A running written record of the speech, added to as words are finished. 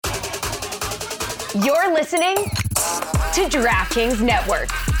You're listening to DraftKings Network.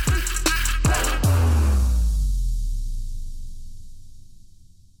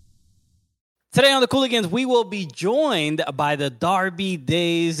 Today on the Cooligans, we will be joined by the Derby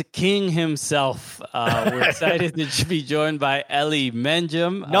Days king himself. We're excited to be joined by Eli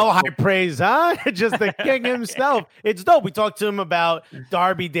Mengem. No high praise, huh? Just the king himself. It's dope. We talked to him about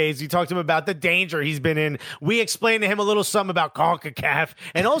Derby Days. We talked to him about the danger he's been in. We explained to him a little something about CONCACAF.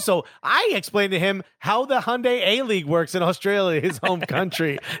 And also, I explained to him how the Hyundai A-League works in Australia, his home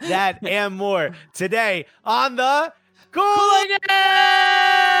country. That and more today on the Cooligans!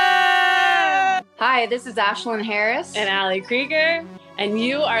 Hi, this is Ashlyn Harris. And Ali Krieger. And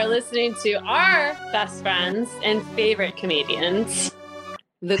you are listening to our best friends and favorite comedians,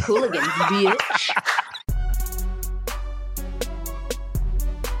 the Cooligans, bitch.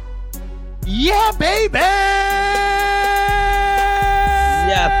 Yeah, baby!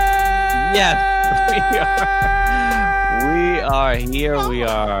 We are here. We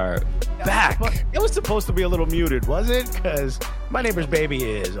are back. It was supposed to be a little muted, was it? Because my neighbor's baby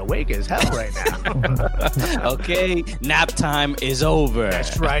is awake as hell right now. Okay, nap time is over.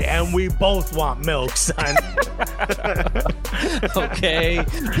 That's right, and we both want milk, son. Okay,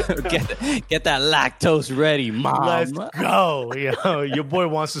 get that lactose ready, mom. Let's go. Your boy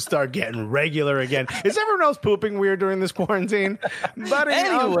wants to start getting regular again. Is everyone else pooping weird during this quarantine? Buddy,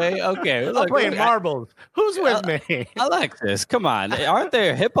 anyway, okay. I'm playing marbles. Who's with me? Alexis, come on. Aren't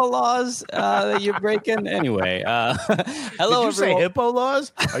there HIPAA laws that you're breaking? Anyway, hello, Did you say HIPAA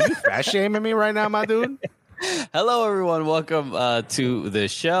laws? Are you fat shaming me right now, my dude? Hello, everyone. Welcome to the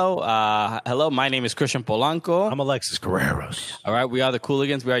show. Hello, my name is Christian Polanco. I'm Alexis Guerreros. All right, we are the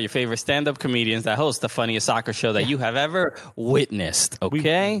Cooligans. We are your favorite stand-up comedians that host the funniest soccer show that you have ever witnessed,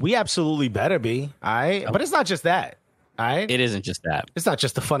 okay? We absolutely better be, all right? But it's not just that, all right? It isn't just that. It's not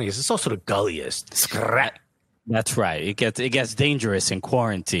just the funniest. It's also the gulliest. That's right. It gets dangerous in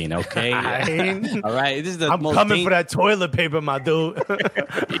quarantine, okay? All right. This is I'm coming for that toilet paper, my dude.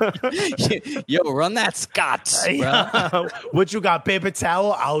 Yo, run that Scott, bro. What you got, paper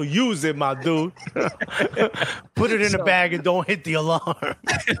towel? I'll use it, my dude. Put it in the bag and don't hit the alarm.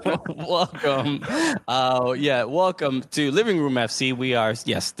 Welcome. Welcome to Living Room FC. We are,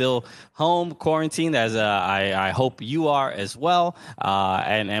 still home quarantined, as I hope you are as well.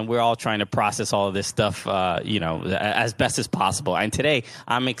 And we're all trying to process all of this stuff, as best as possible. And today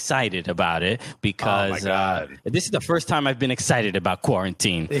I'm excited about it because this is the first time I've been excited about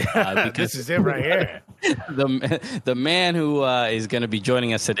quarantine. Because this is it right here. The man who is going to be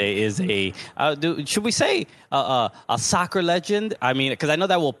joining us today is should we say a soccer legend? I mean, because I know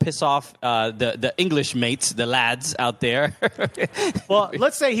that will piss off the English mates, the lads out there. Well,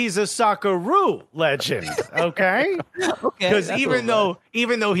 let's say he's a Socceroo legend, okay? Because even though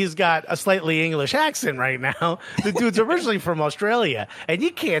he's got a slightly English accent right now, the dude's originally from Australia, and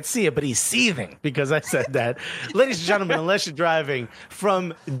you can't see it, but he's seething because I said that. Ladies and gentlemen, unless you're driving,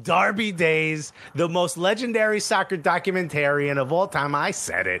 from Derby Days, the most legendary soccer documentarian of all time, I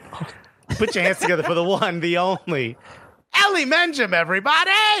said it. Put your hands together for the one, the only, Eli Mengem,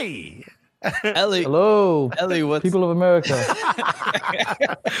 everybody! Ellie, hello, Ellie. What's people of America?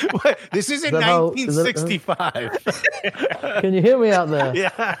 This is in 1965. Can you hear me out there?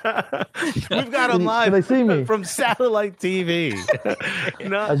 Yeah, we've got them live. Can they see me from satellite TV?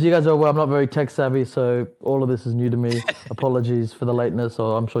 No. As you guys are aware, I'm not very tech savvy, so all of this is new to me. Apologies for the lateness,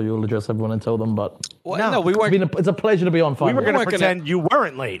 or I'm sure you'll address everyone and tell them. But no, we weren't. It's a pleasure to be on. We were going to pretend you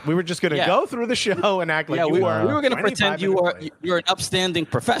weren't late. We were just going to go through the show and act like you were. We were going to pretend you're an upstanding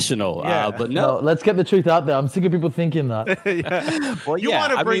professional. But no, let's get the truth out there. I'm sick of people thinking that. Well, you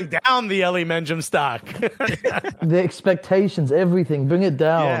want to bring down the Eli Mengem stock. The expectations, everything, bring it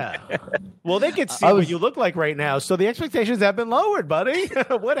down. Yeah. Well, they can see what you look like right now, so the expectations have been lowered, buddy.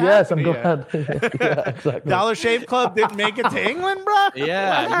 What happened? Yes, I'm glad. Yeah, exactly. Dollar Shave Club didn't make it to England, bro.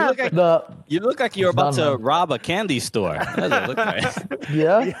 Yeah, you look like you're about to rob a candy store. That's what it look like.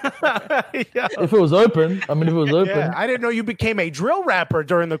 Yeah. If it was open, Yeah, I didn't know you became a drill rapper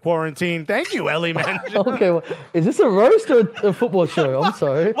during the quarantine. Thank you, Eli Mengem. Okay, well, is this a roast or a football show? I'm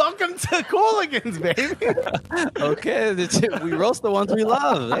sorry. Welcome to Cooligans, baby. Okay, we roast the ones we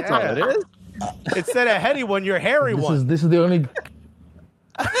love. That's all it is. Instead of heady one, you're hairy one. This is the only.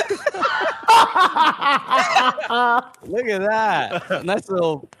 Look at that. Nice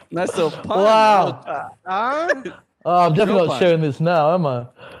little pun. Wow. I'm definitely not sharing this now, am I?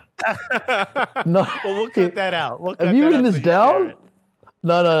 No. Well, we'll cut that out. Have you written this down?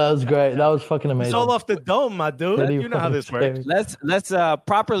 No, that was great. That was fucking amazing. It's all off the dome, my dude. You know how this works. Let's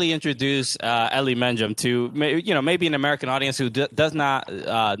properly introduce Eli Mengem to maybe an American audience who does not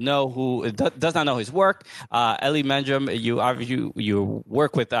know his work. Eli Mengem, you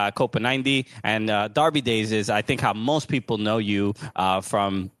work with Copa90, and Derby Days is, I think, how most people know you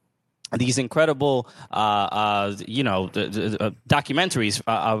from these incredible, documentaries,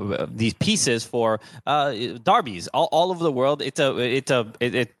 these pieces for derbies all over the world. It's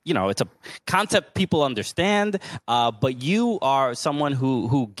a concept people understand, but you are someone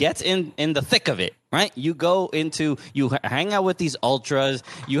who gets in the thick of it, right? You hang out with these ultras,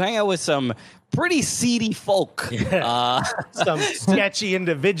 you hang out with some pretty seedy folk, some sketchy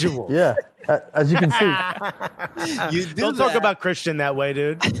individuals. Yeah. As you can see, don't talk about Christian that way,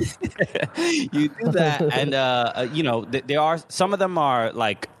 dude. You do that, and there are some of them are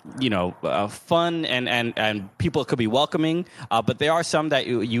like fun and people could be welcoming, but there are some that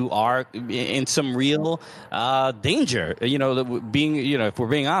you are in some real danger. Being if we're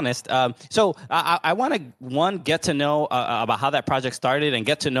being honest. So I want to get to know about how that project started and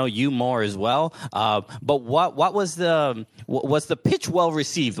get to know you more as well. But what was the pitch well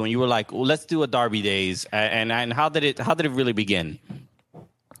received when you were like, well, let's do a Derby Days, and how did it really begin?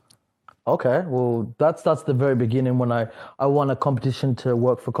 Okay, well, that's the very beginning when I won a competition to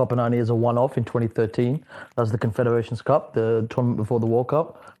work for Copa90 as a one-off in 2013. That was the Confederations Cup, the tournament before the World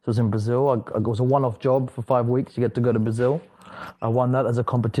Cup. So it was in Brazil. It was a one-off job for 5 weeks. You get to go to Brazil. I won that as a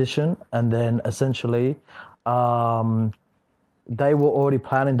competition, and then essentially they were already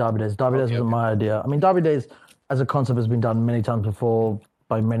planning Derby Days. Derby Days wasn't my idea. I mean, Derby Days as a concept has been done many times before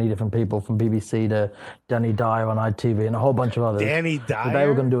by many different people, from BBC to Danny Dyer on ITV and a whole bunch of others. Danny Dyer? But they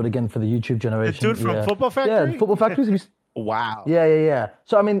were going to do it again for the YouTube generation. The dude from Football Factory? Yeah, Football Factory. Wow. Yeah.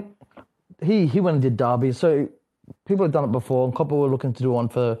 So, I mean, he went and did Derby. So people had done it before, and Copper were looking to do one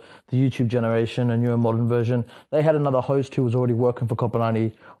for the YouTube generation, a newer modern version. They had another host who was already working for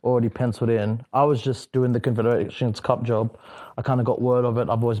Copa90, already penciled in. I was just doing the Confederations Cup job. I kind of got word of it.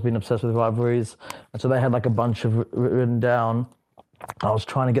 I've always been obsessed with rivalries. And so they had like a bunch of written down. I was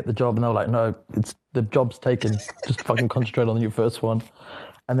trying to get the job, and they were like, no, the job's taken. Just fucking concentrate on your first one.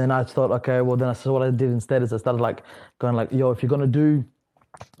 And then I thought, okay, well, then I said what I did instead is I started like going like, yo, if you're going to do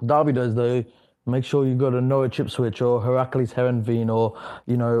Derby Days, though, make sure you go to Noah Chipswich or Heracles Herenveen or,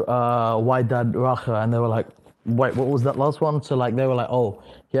 Wydad Racha. And they were like, wait, what was that last one? So like they were like, oh,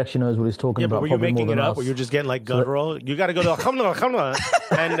 he actually knows what he's talking about. But were you making it up? Us. Or you're just getting like guttural? You got to go to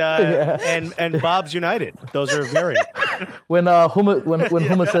and Bob's United. Those are very. When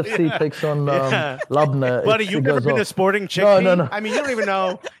Hummus FC takes on Lubna, buddy, you've never been to Sporting Chick? No. I mean, you don't even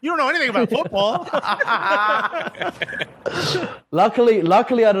know. You don't know anything about football.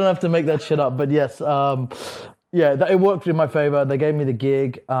 Luckily, I don't have to make that shit up. But yes, it worked in my favor. They gave me the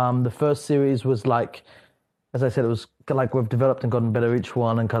gig. The first series was like, as I said, it was like we've developed and gotten better each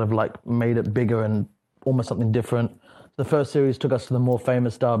one and kind of like made it bigger and almost something different. The first series took us to the more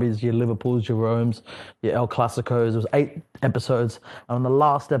famous derbies, your Liverpools, your Romes, your El Clasicos. It was 8 episodes. And the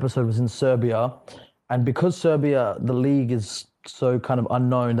last episode was in Serbia. And because Serbia, the league is so kind of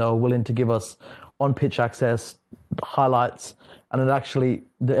unknown, they were willing to give us on-pitch access, highlights. And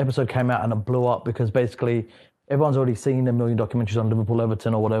the episode came out and it blew up because basically everyone's already seen a million documentaries on Liverpool,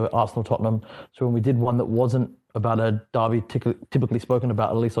 Everton, or whatever, Arsenal, Tottenham. So when we did one that wasn't about a derby typically spoken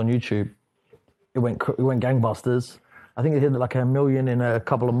about, at least on YouTube, it went gangbusters. I think it hit like 1 million in a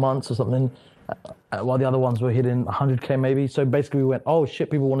couple of months or something, while the other ones were hitting 100K maybe. So basically we went, oh shit,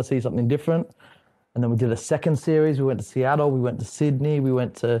 people want to see something different. And then we did a second series. We went to Seattle, we went to Sydney, we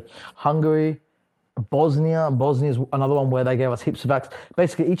went to Hungary, Bosnia. Bosnia is another one where they gave us heaps of access.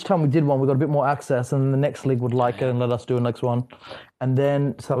 Basically, each time we did one, we got a bit more access, and then the next league would like it and let us do a next one. And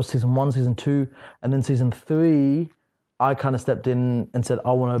then, so that was season 1, season 2. And then season 3, I kind of stepped in and said,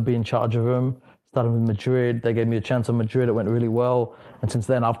 I want to be in charge of them. Started with Madrid. They gave me a chance on Madrid. It went really well. And since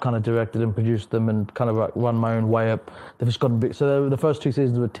then, I've kind of directed and produced them and kind of like run my own way up. They've just gotten big. So the first 2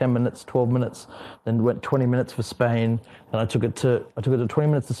 seasons were 10 minutes, 12 minutes. Then went 20 minutes for Spain. And I took it to 20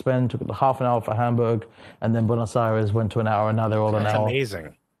 minutes to Spain, took it to half an hour for Hamburg. And then Buenos Aires went to an hour, and now they're all an hour. That's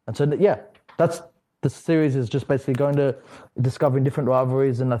amazing. And so, the series is just basically going to discovering different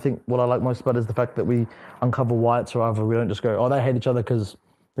rivalries. And I think what I like most about it is the fact that we uncover why it's a rivalry. We don't just go, oh, they hate each other because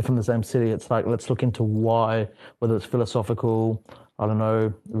they're from the same city. It's like, let's look into why, whether it's philosophical, I don't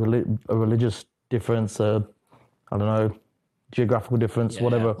know, a religious difference, geographical difference,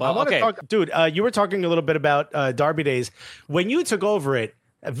 whatever. Well, I want to talk, dude, you were talking a little bit about Derby Days. When you took over it,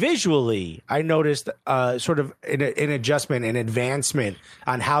 visually, I noticed sort of an adjustment, an advancement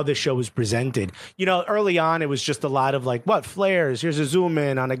on how the show was presented. Early on, it was just a lot of like, what, flares? Here's a zoom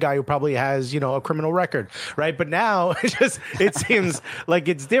in on a guy who probably has, a criminal record, right? But now it seems like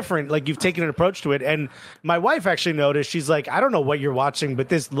it's different. Like you've taken an approach to it. And my wife actually noticed, she's like, I don't know what you're watching, but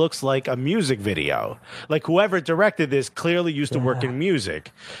this looks like a music video. Like whoever directed this clearly used to work in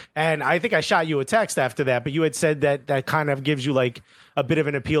music. And I think I shot you a text after that, but you had said that kind of gives you like a bit of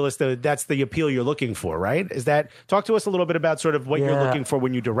an appeal as to that's the appeal you're looking for, right? Talk to us a little bit about sort of what you're looking for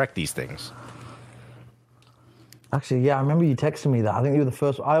when you direct these things. Actually, yeah, I remember you texting me that. I think you were the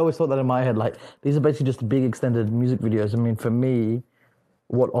first. I always thought that in my head, like, these are basically just big extended music videos. I mean, for me,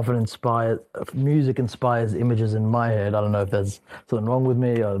 what often music inspires images in my head. I don't know if there's something wrong with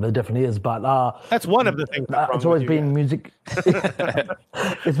me, or there definitely is, but that's one of the things. It's always been music.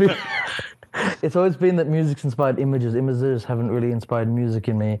 It's always been that music's inspired images. Images haven't really inspired music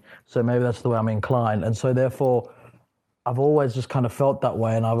in me, so maybe that's the way I'm inclined. And so therefore, I've always just kind of felt that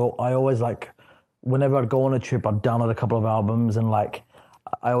way. And I always like, whenever I'd go on a trip, I'd download a couple of albums, and like,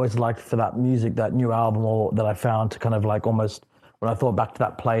 I always liked for that music, that new album or that I found to kind of like almost, when I thought back to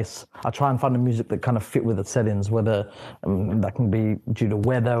that place, I try and find the music that kind of fit with the settings, whether that can be due to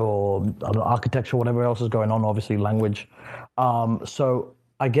weather or architecture, whatever else is going on, obviously language. So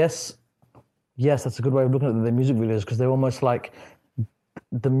I guess, yes, that's a good way of looking at the music videos, because they're almost like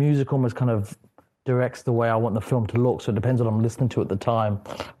the music almost kind of directs the way I want the film to look. So it depends on what I'm listening to at the time,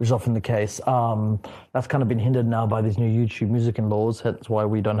 which is often the case. That's kind of been hindered now by these new YouTube music laws. That's why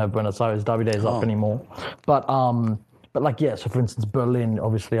we don't have Buenos Aires Derby Days up anymore. But like, yeah, so for instance, Berlin,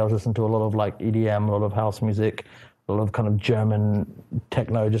 obviously I was listening to a lot of like EDM, a lot of house music, a lot of kind of German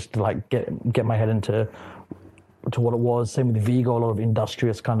techno, just to like get my head into what it was. Same with Vigo, a lot of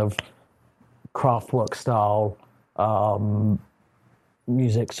industrious kind of Kraftwerk style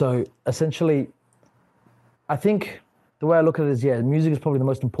music. So essentially, I think the way I look at it is, music is probably the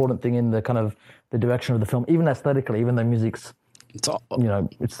most important thing in the kind of the direction of the film, even aesthetically, even though music's, it's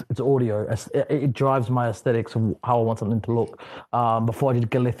audio. It drives my aesthetics of how I want something to look. Before I did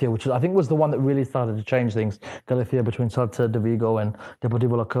Galicia, which I think was the one that really started to change things. Galicia, between Salta de Vigo and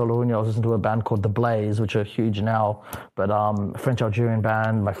Deportivo La Coruña, I was listening to a band called The Blaze, which are huge now, but a French-Algerian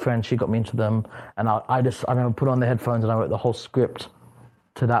band. My friend, she got me into them, and I remember put on the headphones and I wrote the whole script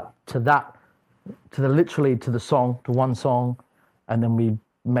to the song, to one song, and then we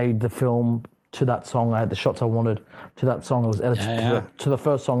made the film to that song. I had the shots I wanted to that song. It was edited to the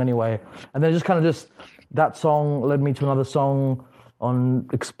first song anyway. And then that song led me to another song on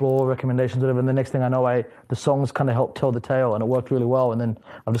Explore, recommendations, whatever. And the next thing I know, the songs kind of helped tell the tale, and it worked really well. And then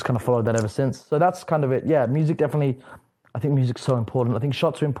I've just kind of followed that ever since. So that's kind of it. Yeah, music definitely, I think music's so important. I think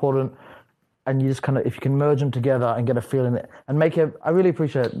shots are important. And you just kind of, if you can merge them together and get a feel in it and make it, I really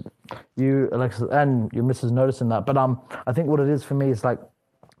appreciate you, Alexis, and your missus noticing that. But I think what it is for me is like,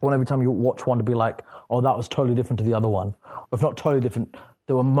 I want every time you watch one to be like, oh, that was totally different to the other one. Or if not totally different,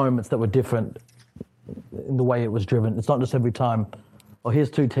 there were moments that were different in the way it was driven. It's not just every time, oh,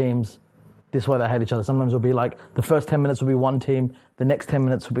 here's two teams, this way they hate each other. Sometimes it'll be like, the first 10 minutes will be one team, the next 10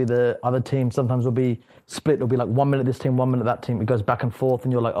 minutes will be the other team. Sometimes it'll be split. It'll be like 1 minute this team, 1 minute that team. It goes back and forth,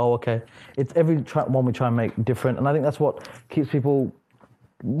 and you're like, oh, okay. It's every one we try and make different. And I think that's what keeps people,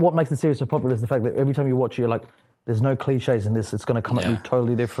 what makes the series so popular is the fact that every time you watch it, you're like, there's no cliches in this. It's going to come at you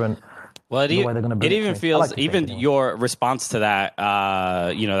totally different. Well, it even feels, even your response to that,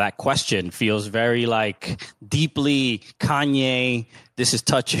 that question feels very like deeply Kanye. This is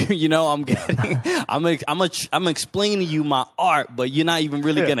touching. I'm explaining to you my art, but you're not even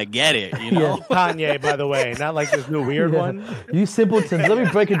really gonna get it. Kanye, by the way, not like this new weird one. You simpletons, let me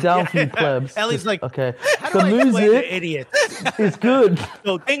break it down for you plebs. Ellie's like, okay, how do I explain to idiots? It's good.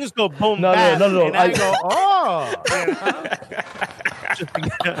 So things go boom, no, and I go, oh.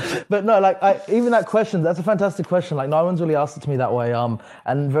 But no, like even that question, that's a fantastic question. Like no one's really asked it to me that way. And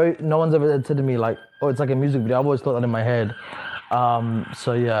no one's ever said to me like, oh, it's like a music video. I've always thought that in my head.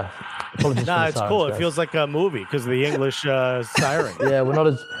 So yeah. It's cool. Guys. It feels like a movie because of the English siren. Yeah, we're not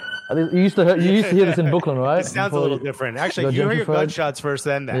as. You used to hear this in Brooklyn, right? It sounds a little different. Actually, you hear your gunshots first,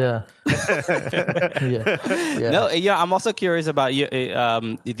 then that. Yeah. No, I'm also curious about the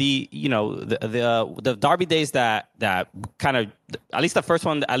Derby Days that kind of at least the first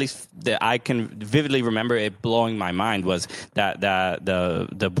one, at least that I can vividly remember it blowing my mind was that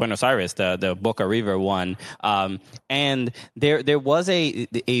the Buenos Aires, the Boca River one, and there was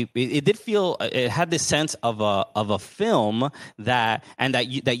it did feel, it had this sense of a film that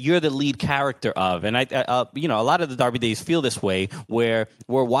you're the lead character of, and a lot of the Derby days feel this way, where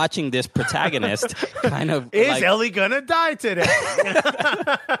we're watching this protagonist kind of is Ellie gonna die today?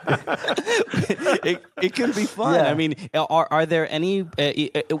 it can be fun. I mean, are there any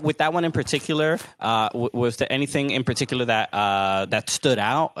with that one in particular? Was there anything in particular that stood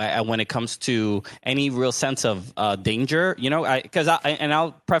out when it comes to any real sense of danger? Because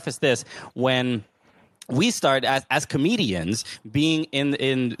I'll preface this: when we start as comedians being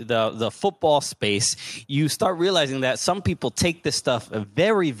in the football space, you start realizing that some people take this stuff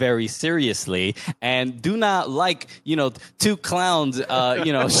very, very seriously and do not like, two clowns,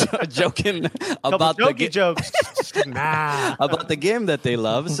 joking about jokes, about the game that they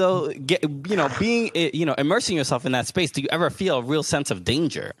love. So, immersing yourself in that space, do you ever feel a real sense of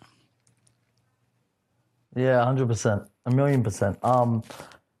danger? Yeah, 100%, 1,000,000%.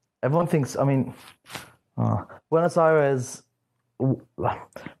 Everyone thinks, Buenos Aires, the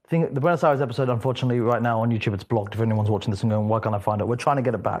Buenos Aires episode, unfortunately, right now on YouTube, it's blocked. If anyone's watching this and going, why can't I find it? We're trying to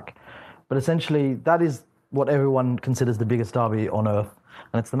get it back. But essentially, that is what everyone considers the biggest derby on earth.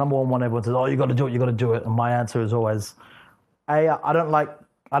 And it's the number one everyone says, oh, you got to do it. And my answer is always, I don't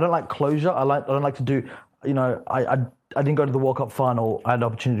like closure. I don't like to do, I didn't go to the World Cup final. I had the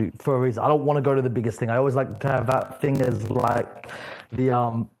opportunity for a reason. I don't want to go to the biggest thing. I always like to have that thing as like the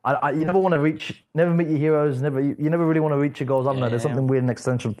you never want to never meet your heroes. You never really want to reach your goals. I don't know. There's something weird and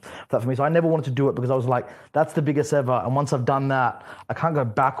extension of that for me. So I never wanted to do it because I was like, that's the biggest ever. And once I've done that, I can't go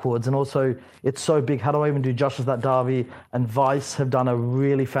backwards. And also, it's so big. How do I even do justice to that derby? And Vice have done a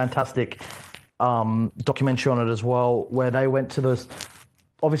really fantastic documentary on it as well, where they went to those.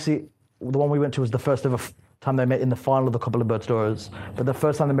 Obviously, the one we went to was the first ever time they met in the final of the Copa Libertadores, but the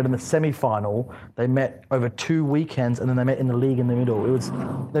first time they met in the semi-final, they met over 2 weekends, and then they met in the league in the middle.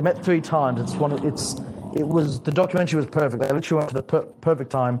 They met 3 times. The documentary was perfect. They literally went to the perfect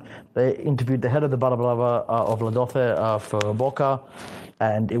time. They interviewed the head of the Barra Brava of La Doce for Boca,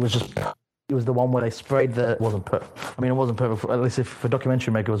 and it was the one where they sprayed it wasn't perfect. It wasn't perfect. At least for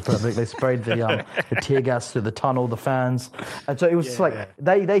documentary maker, it was perfect. They sprayed the tear gas through the tunnel, the fans. And so it was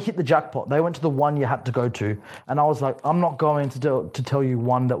they hit the jackpot. They went to the one you had to go to. And I was like, I'm not going to tell you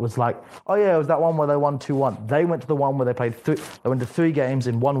one that was like, oh yeah, it was that one where they won 2-1. They went to the one where they played they went to 3 games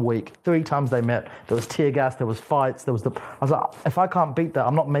in 1 week. 3 times they met. There was tear gas, there was fights, I was like, if I can't beat that,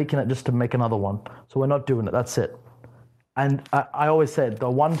 I'm not making it just to make another one. So we're not doing it. That's it. And I always said the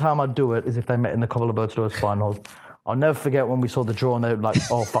one time I'd do it is if they met in the Copa Libertadores finals. I'll never forget when we saw the draw and they were like,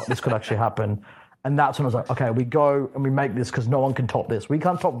 oh, fuck, this could actually happen. And that's when I was like, okay, we go and we make this because no one can top this. We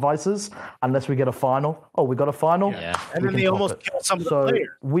can't top Vices unless we get a final. Oh, we got a final? Yeah. And then they almost killed some of the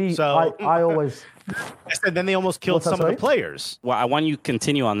players. I always... I said then they almost killed some of the players. Well, I want you to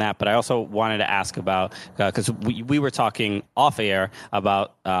continue on that, but I also wanted to ask about, because we were talking off air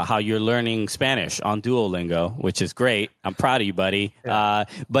about how you're learning Spanish on Duolingo, which is great. I'm proud of you, buddy. Yeah.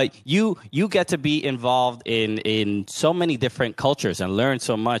 But you get to be involved in so many different cultures and learn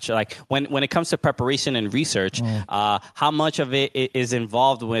so much. Like when it comes to preparation and research, how much of it is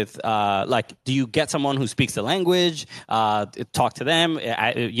involved with, do you get someone who speaks the language, talk to them,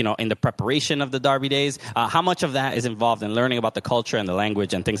 in the preparation of the Derby days? How much of that is involved in learning about the culture and the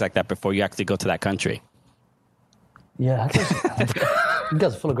language and things like that before you actually go to that country? Yeah, you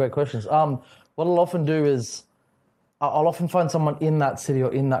guys are full of great questions. What I'll often do is I'll often find someone in that city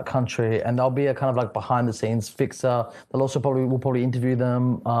or in that country, and they'll be a kind of like behind the scenes fixer. We'll probably interview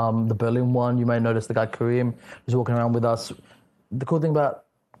them. The Berlin one, you may notice the guy Kareem who's walking around with us. The cool thing about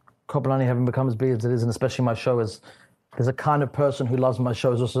Copa90 having become as big as it is, and especially my show, is there's a kind of person who loves my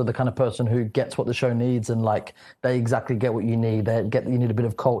show is also the kind of person who gets what the show needs, and like they exactly get what you need. They get that you need a bit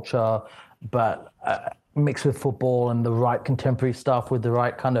of culture, but mixed with football and the right contemporary stuff with the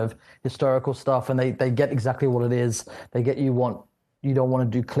right kind of historical stuff, and they get exactly what it is. They get you don't want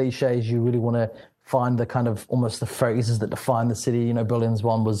to do cliches. You really want to find the kind of almost the phrases that define the city. Berlin's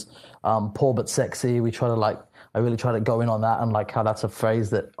one was poor but sexy. I really try to go in on that and like how that's a phrase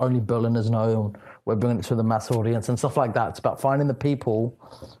that only Berliners know. We're bringing it to the mass audience and stuff like that. It's about finding the people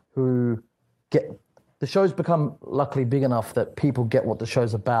who get... The show's become, luckily, big enough that people get what the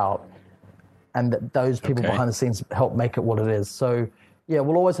show's about, and that those people behind the scenes help make it what it is. So, yeah,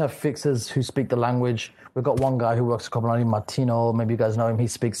 we'll always have fixers who speak the language. We've got one guy who works at Copa90, Martino. Maybe you guys know him. He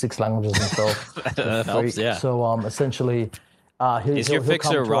speaks 6 languages himself. That helps, yeah. So, essentially... is your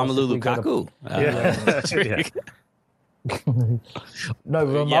fixer Romelu Lukaku? No,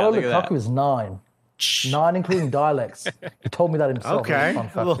 Romelu Lukaku is 9. 9, including dialects. He told me that himself. Okay,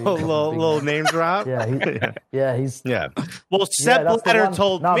 little name drop. Yeah, he's. Well, Sepp Blatter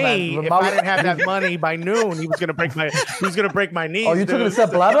told me if I didn't have that money by noon, he was gonna break my knees. Oh, you're talking to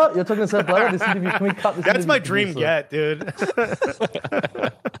Sepp Blatter? You're talking to Sepp Blatter? This interview, can we cut this? That's my dream get, dude.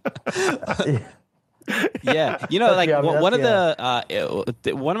 Yeah, one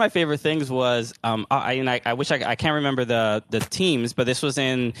of my favorite things was I wish I can't remember the teams, but this was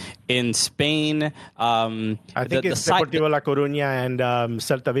in Spain. I think it's Deportivo La Coruña and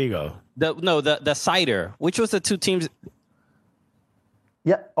Celta Vigo. The cider. Which was the two teams?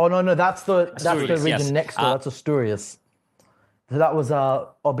 Yeah. Oh no, that's the region yes. next door. That's Asturias. So that was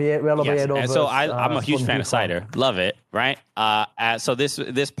Real Oviedo. And so I'm a huge fan of cider. Love it, right? So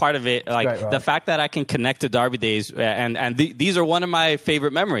this part of it, like right. The fact that I can connect to Derby days, and these are one of my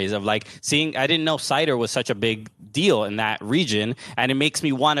favorite memories of like seeing. I didn't know cider was such a big deal in that region, and it makes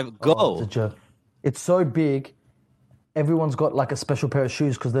me want to go. It's so big. Everyone's got like a special pair of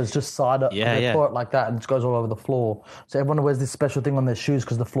shoes because there's just cider. They pour it like that and it goes all over the floor. So everyone wears this special thing on their shoes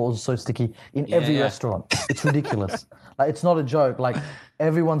because the floors are so sticky in every restaurant. It's ridiculous. Like, it's not a joke. Like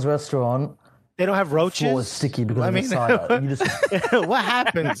everyone's restaurant, they don't have roaches. Floor is sticky because of the cider. You just... What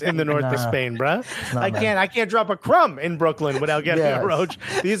happens in the north of Spain, bro? I can't drop a crumb in Brooklyn without getting a roach.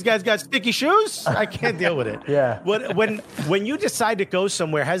 These guys got sticky shoes. I can't deal with it. When you decide to go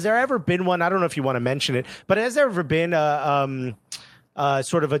somewhere, has there ever been one? I don't know if you want to mention it, but has there ever been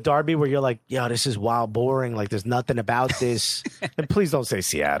sort of a derby where you're like, yo, this is wild, boring. Like, there's nothing about this. And please don't say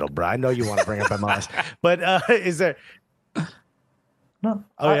Seattle, bro. I know you want to bring up MLS, but is there? No.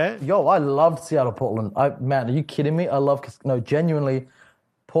 Oh, I loved Seattle, Portland. Man, are you kidding me? Genuinely,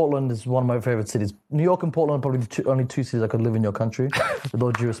 Portland is one of my favorite cities. New York and Portland are probably the only two cities I could live in your country, with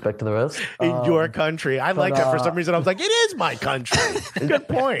all due respect to the rest. In your country. I like that for some reason. I was like, it is my country. Good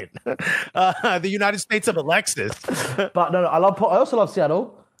point. The United States of Alexis. But no, I also love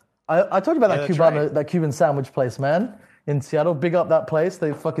Seattle. I told you about that Cuban sandwich place, man. In Seattle, big up that place.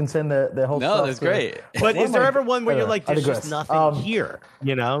 They fucking send their whole stuff. No, that's great. But is there ever one where you're like, there's just nothing here,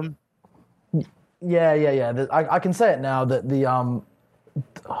 you know? Yeah. I can say it now that the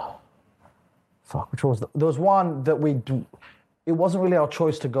which was there was one that it wasn't really our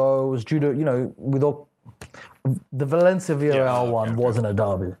choice to go. It was due to, with all the Valencia Villarreal one wasn't a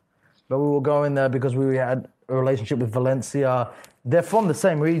derby, but we were going there because we had a relationship with Valencia. They're from the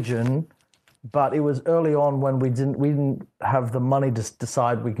same region. But it was early on when we didn't have the money to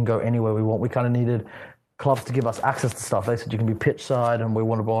decide we can go anywhere we want. We kind of needed clubs to give us access to stuff. They said you can be pitch side, and we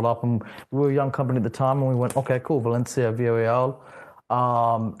want to roll up. And we were a young company at the time, and we went, okay, cool, Valencia, Villarreal.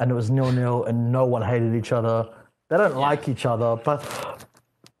 And it was 0-0, and no one hated each other. They don't like each other, but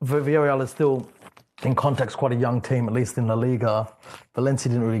Villarreal is still, in context, quite a young team, at least in La Liga. Valencia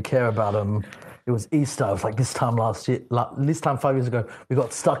didn't really care about them. It was Easter. It was like this time 5 years ago, we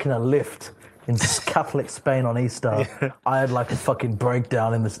got stuck in a lift in Catholic Spain on Easter. I had like a fucking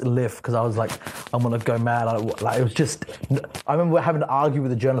breakdown in this lift because I was like, I'm gonna go mad. It was just, I remember having to argue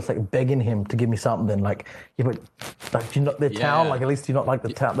with the journalist, like begging him to give me something. Like, but like, do you not their town? Like, at least do you not like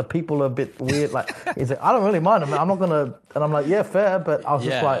the town? The people are a bit weird. Like, he's like, I don't really mind. I'm not gonna. And I'm like, yeah, fair. But I was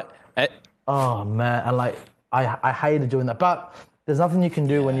just like, oh man, and like, I hated doing that. But there's nothing you can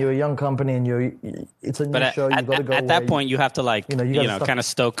do when you're a young company and it's a new show. You got to go. At that point, you have to like, kind of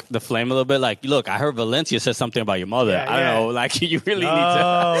stoke the flame a little bit. Like, look, I heard Valencia said something about your mother. I don't know. Like, you really need to.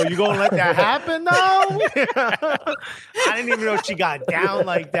 Oh, you gonna let that happen though? I didn't even know she got down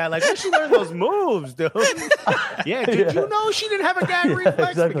like that. Like, where she learned those moves, dude? Did you know she didn't have a gag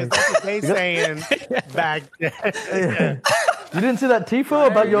reflex? Exactly. Because that's what they saying back then. You didn't see that tifo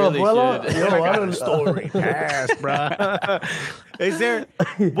about your abuela? I got a story pass, bro. Is there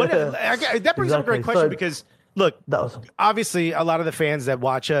that brings up a great question because look, obviously a lot of the fans that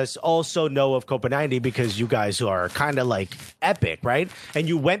watch us also know of Copa90 because you guys are kind of like epic, right? And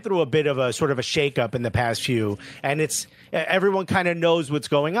you went through a bit of a sort of a shakeup in the past few, and it's everyone kind of knows what's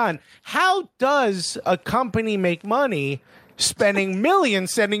going on. How does a company make money spending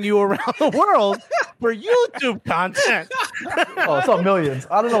millions sending you around the world for YouTube content? Oh, it's not millions.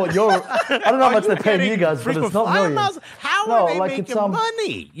 I don't know how much they pay you guys, but it's not millions. Miles? How are they making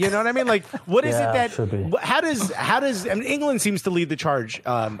money? You know what I mean? Like, what is it that? How does? I mean, England seems to lead the charge.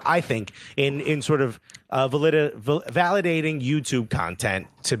 I think in sort of validating YouTube content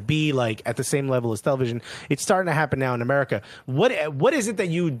to be like at the same level as television. It's starting to happen now in America. What is it that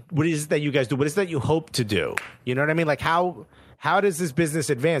you guys do? What is it that you hope to do? You know what I mean? Like how does this business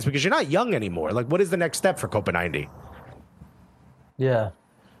advance? Because you're not young anymore. Like, what is the next step for Copa90? Yeah.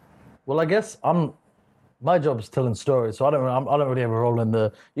 Well, I guess I'm my job is telling stories, so I don't really have a role in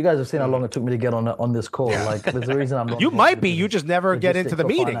the. You guys have seen how long it took me to get on this call. Like, there's a reason I'm not. You might be. You just never get into the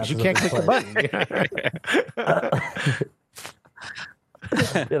meetings. You can't click the button.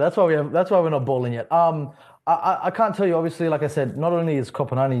 Yeah, that's why we're not balling yet. I can't tell you. Obviously, like I said, not only is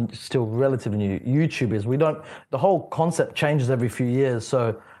Copa90 still relatively new, YouTube is. The whole concept changes every few years.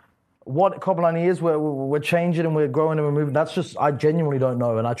 So, what Copa90 is, we're changing and we're growing and we're moving. That's just, I genuinely don't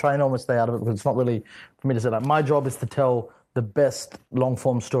know, and I try and almost stay out of it because it's not really for me to say that. My job is to tell the best long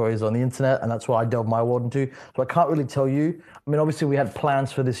form stories on the internet, and that's what I delve my world into. So I can't really tell you. I mean, obviously we had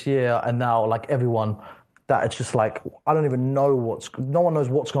plans for this year, and now like everyone. That it's just like I don't even know no one knows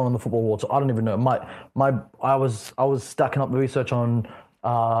what's going on in the football world, so I don't even know. I was stacking up the research on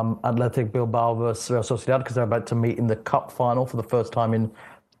Athletic Bilbao versus Real Sociedad because they're about to meet in the cup final for the first time in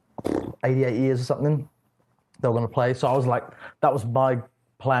 88 years or something. They were going to play, so I was like, that was my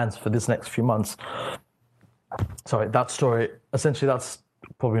plans for this next few months. Sorry, that story essentially that's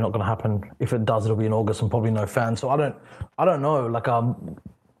probably not going to happen. If it does, it'll be in August and probably no fans. So I don't know. Like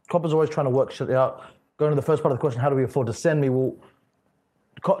Copper's always trying to work shit out. Going to the first part of the question, how do we afford to send me? Well,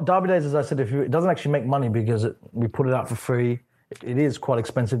 Derby Days, as I said, it doesn't actually make money because we put it out for free. It is quite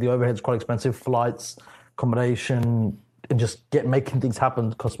expensive. The overhead's quite expensive. Flights, accommodation, and just making things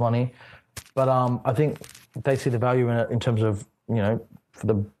happen costs money. But I think they see the value in it in terms of, for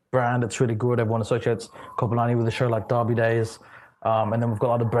the brand, it's really good. Everyone associates Copa90 with a show like Derby Days. And then we've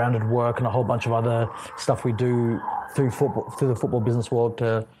got other branded work and a whole bunch of other stuff we do through the football business world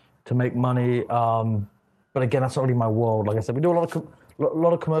to make money. But again, that's not really my world. Like I said, we do a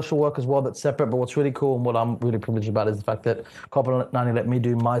lot of commercial work as well that's separate. But what's really cool and what I'm really privileged about is the fact that Copa90 let me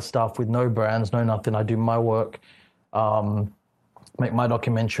do my stuff with no brands, no nothing. I do my work, make my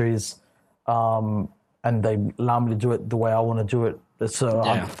documentaries, and they allow me to do it the way I want to do it. So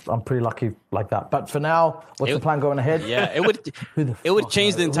yeah. I'm pretty lucky like that. But for now, what's the plan going ahead? Yeah, it would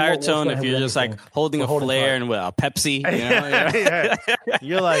change the entire tone if you're just like holding a flare and with a Pepsi. Yeah.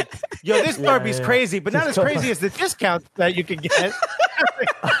 You're like, this Derby's crazy, but not as crazy as the discounts that you can get.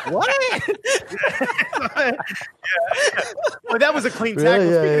 What? Well, that was a clean tackle.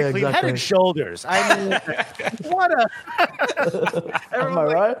 Clean exactly. Head and shoulders. I mean, what a. Am I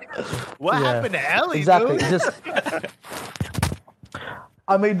right? What happened to Ellie? Exactly. Dude?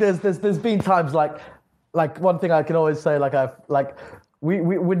 I mean, there's been times like one thing I can always say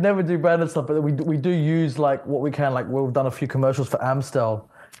we'd never do branded stuff, but we do use like what we can. Like we've done a few commercials for Amstel,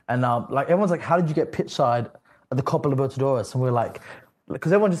 and like everyone's like, how did you get pitch side at the Copa Libertadores? And we're like,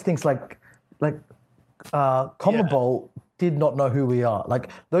 because everyone just thinks like CONMEBOL did not know who we are. Like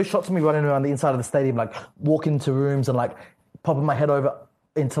those shots of me running around the inside of the stadium, like walking into rooms and like popping my head over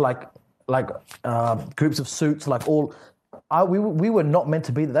into like groups of suits, like all. We were not meant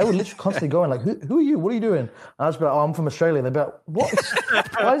to be there. They were literally constantly going like, who are you? What are you doing? And I was like, oh, I'm from Australia. They'd be like, what?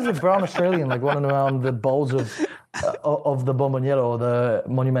 Why is the brown Australian like running around the bowls of the Bombonero or the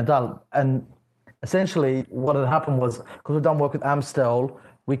Monumental? And essentially what had happened was, because we've done work with Amstel,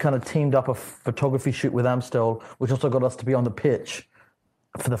 we kind of teamed up a photography shoot with Amstel, which also got us to be on the pitch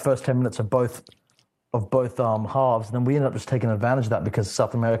for the first 10 minutes of both halves. And then we ended up just taking advantage of that because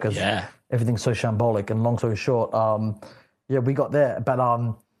South America's everything's so shambolic. And long story short, we got there. But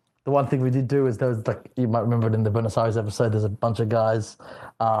the one thing we did do is there was like, you might remember it in the Buenos Aires episode, there's a bunch of guys,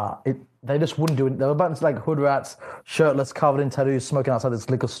 they just wouldn't do it. They were a bunch of like hood rats, shirtless, covered in tattoos, smoking outside this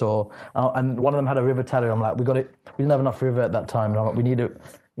liquor store. And one of them had a river tattoo. I'm like, we didn't have enough river at that time. And I'm like, we need to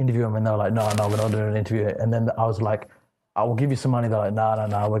interview him. And they were like, no, we're not doing an interview. And then I was like, I will give you some money. They're like,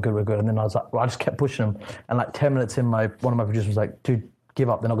 no, we're good. And then I was like, well, I just kept pushing them. And like 10 minutes in, one of my producers was like, dude, give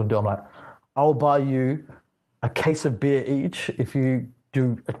up. They're not going to do it. I'm like, I'll buy you a case of beer each if you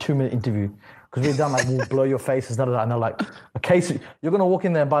do a 2-minute interview. Because we've done like, we'll blow your faces, and they're like, a case, you're going to walk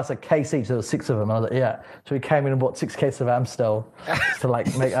in there and buy us a case each. There were 6 of them. And I was like, yeah. So we came in and bought 6 cases of Amstel to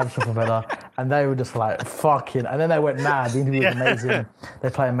like make Amstel feel better. And they were just like, fucking. And then they went mad. The interview was amazing. They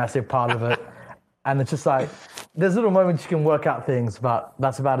play a massive part of it. And it's just like, there's little moments you can work out things, but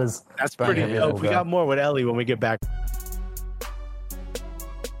that's about as... That's pretty dope. We got more with Ellie when we get back.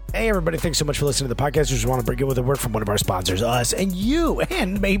 Hey, everybody. Thanks so much for listening to the podcast. We just want to bring you with a word from one of our sponsors, us and you,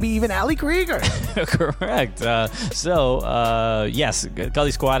 and maybe even Ali Krieger. Correct. Yes,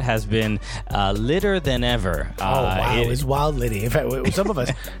 Gully Squad has been litter than ever. Wow. It's wild litty. In fact, some of us,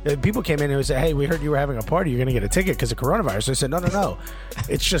 people came in and said, hey, we heard you were having a party. You're going to get a ticket because of coronavirus. I said, no.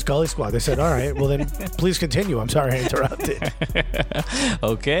 It's just Gully Squad. They said, all right, well, then please continue. I'm sorry I interrupted.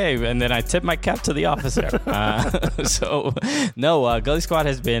 Okay. And then I tipped my cap to the officer. Gully Squad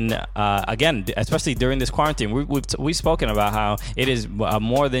has been been again, especially during this quarantine, we've spoken about how it is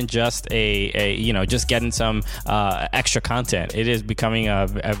more than just a just getting some extra content. It is becoming a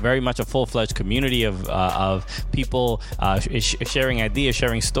very much a full-fledged community of people sharing ideas,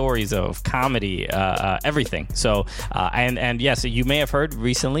 sharing stories of comedy, everything. So and yes, you may have heard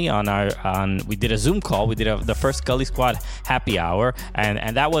recently we did a Zoom call. We did the first Gully Squad happy hour,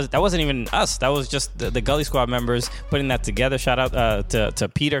 and that wasn't even us. That was just the Gully Squad members putting that together. Shout out to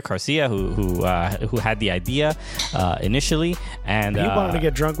Peter Garcia who had the idea initially, and he wanted to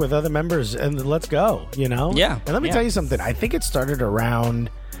get drunk with other members and let's go. Yeah. And let me tell you something. I think it started around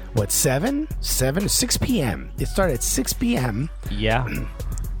 6 p.m. It started at 6 p.m. Yeah.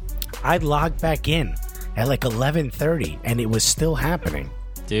 I logged back in at like 11:30, and it was still happening.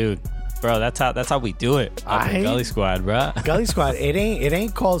 Dude, bro, that's how we do it. Gully Squad, bro. Gully Squad. It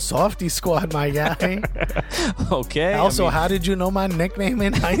ain't called Softy Squad, my guy. Okay. Also, how did you know my nickname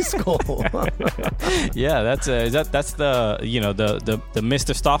in high school? Yeah, that's the the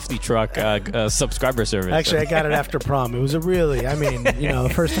Mr. Softy truck subscriber service. Actually, I got it after prom. It was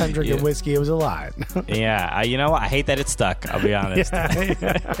the first time drinking whiskey. It was a lot. Yeah, I hate that it stuck. I'll be honest.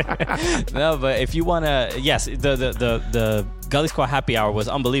 No, but if you wanna, yes, the Gully Squad happy hour was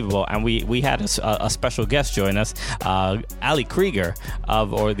unbelievable, and we had a special guest join us, Ali Krieger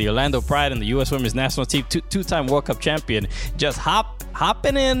of the Orlando Pride and the U.S. Women's National Team, two-time World Cup champion, just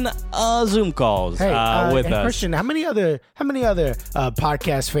hopping in Zoom calls with us. Christian, how many other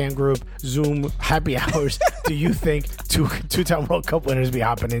podcast fan group Zoom happy hours do you think two-time World Cup winners be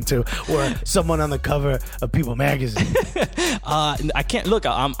hopping into, or someone on the cover of People magazine? I can't look.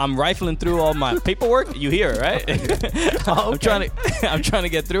 I'm rifling through all my paperwork. You hear it, right? Oh, okay. I'm trying to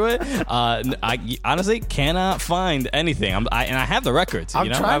get through it. I honestly cannot find anything. I have the records. I'm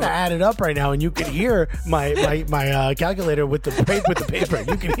trying to add it up right now, and you can hear my calculator with the paper.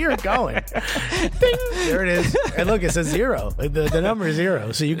 You can hear it going. Ding! There it is. And look, it says 0. The number is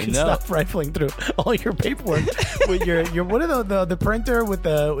 0. So you can stop rifling through all your paperwork with your what are the printer with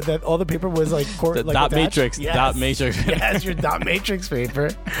all the paper was like dot matrix. Yes. Dot matrix. Yes, your dot matrix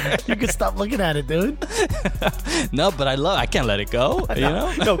paper. You can stop looking at it, dude. No, but I can't let it go.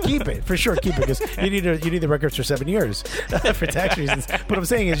 No, keep it for sure. Keep it because you need the records for 7 years for tax reasons. What I'm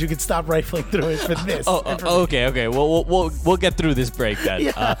saying is you can stop rifling through it for this. Okay. Well, we'll get through this break then.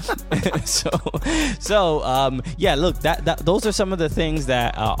 Yeah. Yeah. Look, that those are some of the things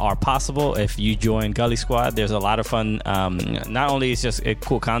that are possible if you join Gully Squad. There's a lot of fun. Not only is just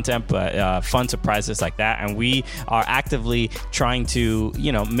cool content, but fun surprises like that. And we are actively trying to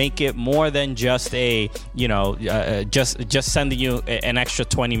make it more than just just sending you an extra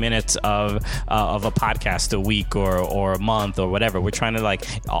 20 minutes of a podcast a week or a month or whatever. We're trying to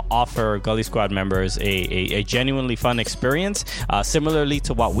offer Gully Squad members a genuinely fun experience, similarly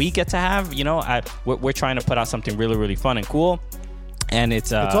to what we get to have. We're trying to put out something really, really fun and cool. And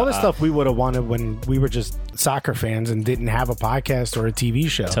it's all the stuff we would have wanted when we were just soccer fans and didn't have a podcast or a TV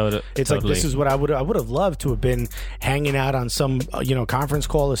show. It's like, this is what I would have loved to have been hanging out on some conference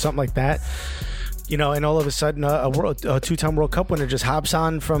call or something like that. And all of a sudden, a two-time World Cup winner just hops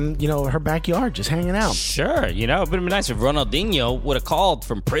on from, her backyard, just hanging out. Sure, it would have been nice if Ronaldinho would have called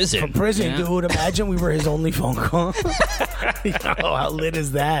from prison. Dude. Imagine we were his only phone call. How lit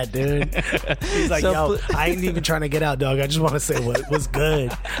is that, dude? He's like, I ain't even trying to get out, dog. I just want to say what was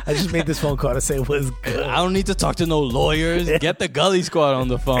good. I just made this phone call to say it was good. I don't need to talk to no lawyers. Get the Gully Squad on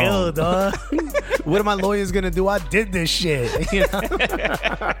the phone. Ew, dog. What are my lawyers going to do? I did this shit.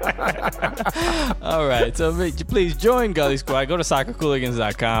 All right, so please join Gully Squad. Go to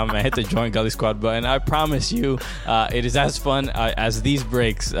soccercooligans.com and hit the Join Gully Squad button. I promise you, it is as fun as these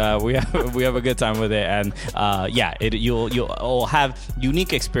breaks. We have a good time with it, and you'll have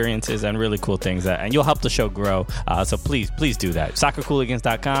unique experiences and really cool things, and you'll help the show grow. So please do that.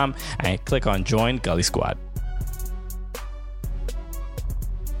 Soccercooligans.com and click on Join Gully Squad.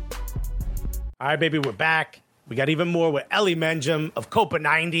 All right, baby, we're back. We got even more with Ellie Mengem of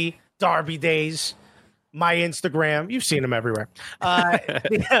Copa90. Derby days, my Instagram. You've seen them everywhere.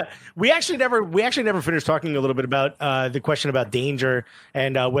 We actually never finished talking a little bit about the question about danger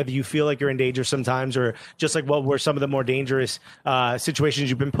and whether you feel like you're in danger sometimes, or just like what were some of the more dangerous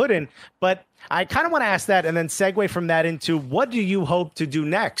situations you've been put in. But I kind of want to ask that and then segue from that into, what do you hope to do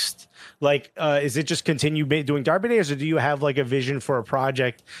next? Like, is it just continue doing Derby days, or do you have like a vision for a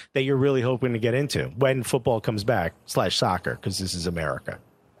project that you're really hoping to get into when football comes back / soccer? Because this is America.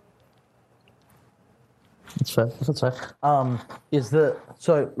 That's fair. Going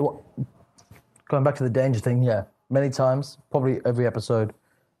back to the danger thing, yeah, many times, probably every episode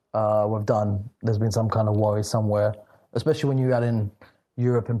we've done, there's been some kind of worry somewhere, especially when you add in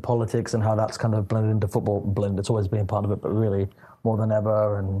Europe and politics and how that's kind of blended into football. It's always been part of it, but really more than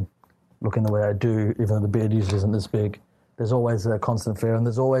ever. And looking the way I do, even though the beard usually isn't this big, there's always a constant fear and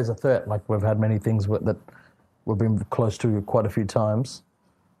there's always a threat. Like we've had many things that we've been close to quite a few times.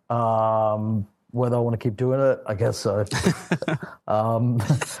 Whether I want to keep doing it, I guess so. If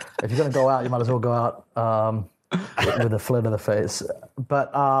you're going to go out, you might as well go out with a flair to the face.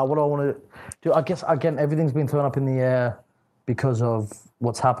 But what do I want to do? I guess, again, everything's been thrown up in the air because of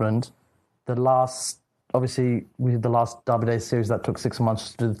what's happened. Obviously, we did the last Derby Day series that took 6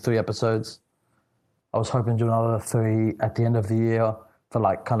 months to do the 3 episodes. I was hoping to do another 3 at the end of the year for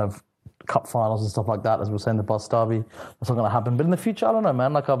like kind of cup finals and stuff like that, as we were saying, the Bus Derby. That's not going to happen. But in the future, I don't know,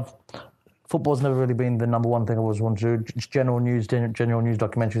 man. Like football's never really been the number one thing I always wanted to do. Just general news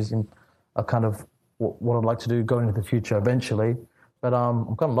documentaries are kind of what I'd like to do going into the future eventually. But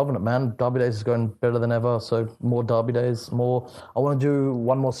I'm kind of loving it, man. Derby Days is going better than ever, so more Derby Days, more. I want to do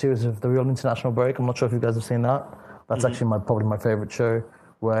one more series of The Real International Break. I'm not sure if you guys have seen that. That's actually probably my favourite show,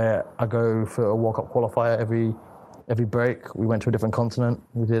 where I go for a World Cup qualifier every break. We went to a different continent.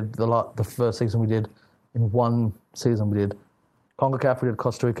 We did the first season we did in one season. We did CONCACAF, we did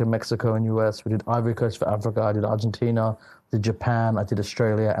Costa Rica, Mexico, and US. We did Ivory Coast for Africa. I did Argentina, I did Japan, I did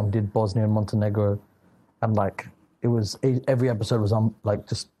Australia, and we did Bosnia and Montenegro. And like, it was every episode was like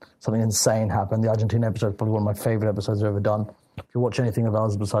just something insane happened. The Argentina episode is probably one of my favorite episodes I've ever done. If you watch anything of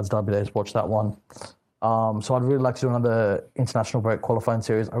ours besides Derby Days, watch that one. So I'd really like to do another international break qualifying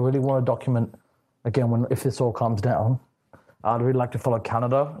series. I really want to document, again, if this all calms down, I'd really like to follow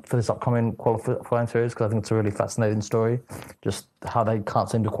Canada for this upcoming qualifying series because I think it's a really fascinating story. Just how they can't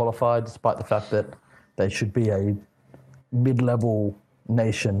seem to qualify despite the fact that they should be a mid-level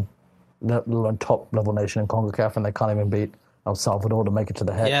nation, top-level nation in CONCACAF, and they can't even beat El Salvador to make it to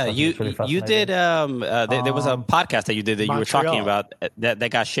the head. Yeah, you did. There was a podcast that you did that you were talking about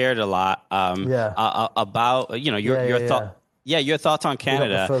that got shared a lot. About your thought. Yeah, your thoughts on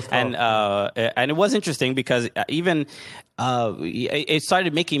Canada, and it was interesting because even it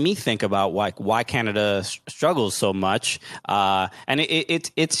started making me think about why Canada struggles so much, and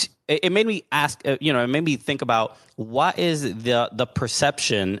it made me ask. It made me think about what is the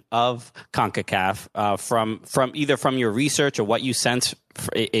perception of CONCACAF from either from your research or what you sense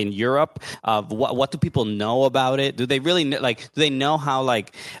in Europe. What do people know about it? Do they really do they know how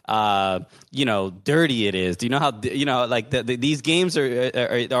dirty it is? Do you know how these games are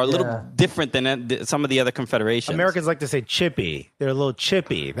a little different than some of the other confederations? Americans like to say chippy. They're a little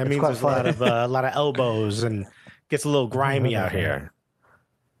chippy. That means there's a lot of elbows and gets a little grimy out here.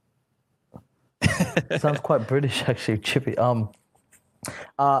 Sounds quite British, actually, chippy.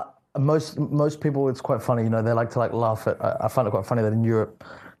 Most people, it's quite funny. They like to laugh at. I find it quite funny that in Europe,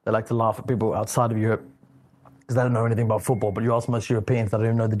 they like to laugh at people outside of Europe because they don't know anything about football. But you ask most Europeans, they don't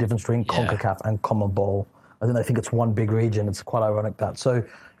even know the difference between CONCACAF and CONMEBOL. I think they think it's one big region. It's quite ironic that. So,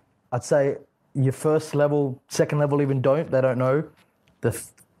 I'd say your first level, second level, even they don't know. The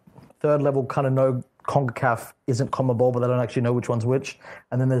third level kind of know CONCACAF isn't CONMEBOL, but they don't actually know which one's which.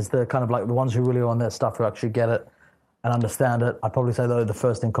 And then there's the kind of the ones who really are on their stuff who actually get it and understand it. I'd probably say, though, the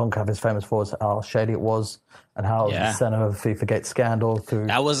first thing CONCACAF is famous for is how shady it was and how it was the center of FIFAgate scandal.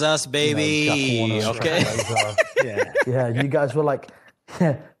 That was us, baby. Okay. Yeah, you guys were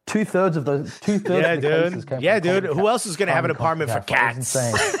two-thirds of those cases came from CONCACAF. Who else is going to have an apartment for cats?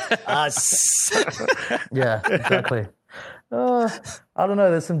 Insane. Us. Yeah, exactly. I don't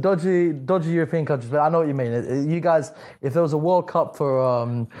know. There's some dodgy European countries, but I know what you mean. You guys, if there was a World Cup for, I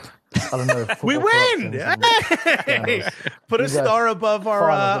don't know, we win. Hey, put a star above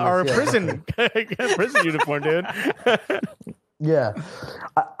our prison uniform, dude. Yeah,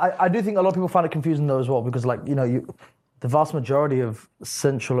 I do think a lot of people find it confusing though as well because, the vast majority of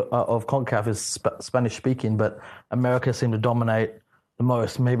of CONCACAF is Spanish speaking, but America seemed to dominate the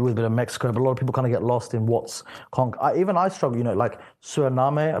most, maybe with a bit of Mexico, but a lot of people kind of get lost in what's even I struggle,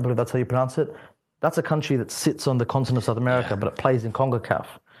 Suriname, I believe that's how you pronounce it. That's a country that sits on the continent of South America, but it plays in CONCACAF.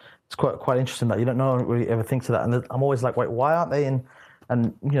 It's quite interesting that no one really ever thinks of that. And I'm always like, wait, why aren't they in?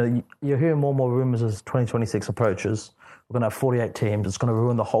 And you're hearing more and more rumors as 2026 approaches. We're going to have 48 teams. It's going to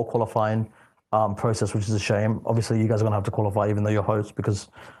ruin the whole qualifying process, which is a shame. Obviously, you guys are going to have to qualify even though you're hosts because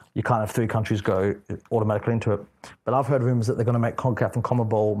you can't have 3 countries go automatically into it. But I've heard rumors that they're going to make CONCACAF and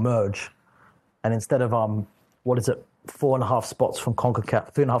CONMEBOL merge. And instead of, 4.5 spots from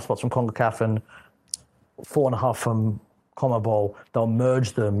CONCACAF, 3.5 spots from CONCACAF and 4.5 from CONMEBOL, they'll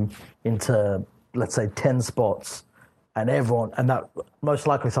merge them into, let's say, 10 spots. And that most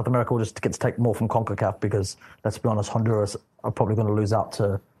likely South America will just get to take more from CONCACAF because, let's be honest, Honduras are probably going to lose out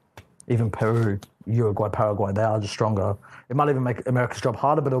to even Peru Uruguay, Paraguay. They are just stronger. It might even make America's job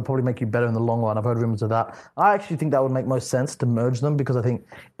harder, but it'll probably make you better in the long run. I've heard rumors of that. I actually think that would make most sense to merge them because I think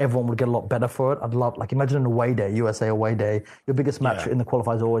everyone would get a lot better for it. I'd love, like, imagine an away day, USA away day. Your biggest match in the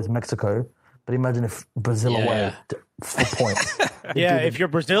qualifiers is always Mexico. But imagine if Brazil away for points. If you're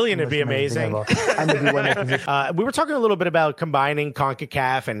Brazilian, it'd be amazing. And we were talking a little bit about combining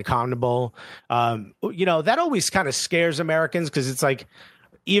CONCACAF and CONMEBOL. That always kind of scares Americans because it's like,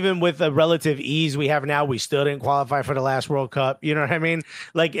 even with the relative ease we have now, we still didn't qualify for the last World Cup. You know what I mean?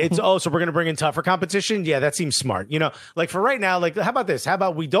 Like, it's, so we're going to bring in tougher competition? Yeah, that seems smart. Like for right now, like, how about this? How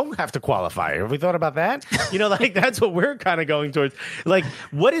about we don't have to qualify? Have we thought about that? Like, that's what we're kind of going towards. Like,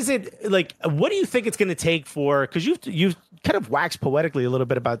 what is it, like, what do you think it's going to take for, because you've kind of waxed poetically a little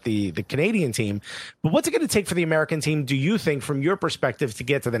bit about the Canadian team, but what's it going to take for the American team, do you think, from your perspective, to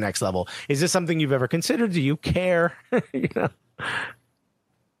get to the next level? Is this something you've ever considered? Do you care?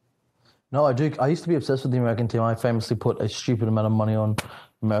 No, I do. I used to be obsessed with the American team. I famously put a stupid amount of money on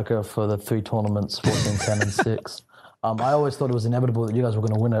America for the 3 tournaments, 14, 10, and 6. I always thought it was inevitable that you guys were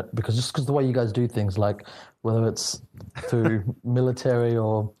going to win it because the way you guys do things, like whether it's through military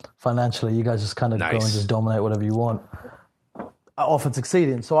or financially, you guys just kind of go and just dominate whatever you want. Often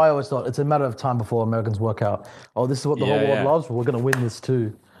succeeding. So I always thought it's a matter of time before Americans work out, this is what the whole world loves. We're going to win this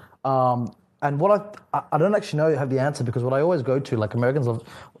too. And what I don't actually have the answer because what I always go to, like Americans love,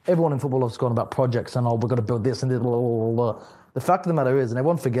 everyone in football loves going about projects and we're going to build this and this, blah, blah, blah, blah. The fact of the matter is, and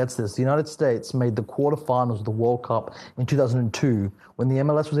everyone forgets this, the United States made the quarterfinals of the World Cup in 2002 when the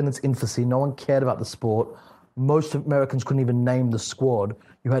MLS was in its infancy. No one cared about the sport. Most Americans couldn't even name the squad.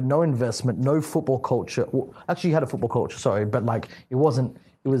 You had no investment, no football culture. Well, actually, you had a football culture, sorry, but like it was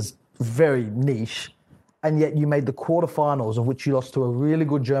very niche. And yet you made the quarterfinals of which you lost to a really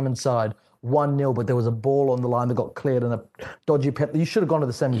good German side, 1-0, but there was a ball on the line that got cleared and a dodgy penalty. You should have gone to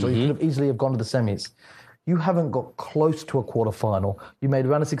the semis, or you could have easily have gone to the semis. You haven't got close to a quarterfinal. You made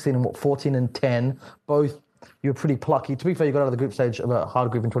round of 16 in 14 and 10. Both, you were pretty plucky. To be fair, you got out of the group stage of a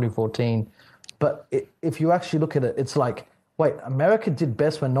hard group in 2014. But if you actually look at it, it's like, wait, America did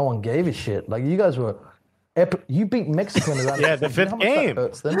best when no one gave a shit. Like, you guys were epic. You beat Mexico in the round. The fifth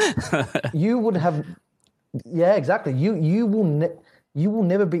game. You would have, exactly. You will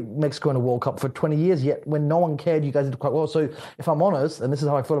never beat Mexico in a World Cup for 20 years, yet when no one cared, you guys did quite well. So if I'm honest, and this is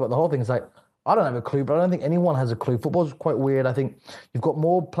how I feel about the whole thing, it's like, I don't have a clue, but I don't think anyone has a clue. Football's quite weird. I think you've got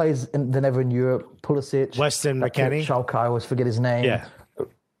more players than ever in Europe. Pulisic. Weston McKennie. Schalke, I always forget his name.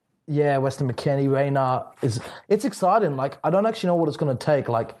 Yeah, Weston McKennie, Reina. It's exciting. Like, I don't actually know what it's going to take.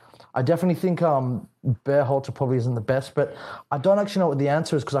 Like, I definitely think Berhalter probably isn't the best, but I don't actually know what the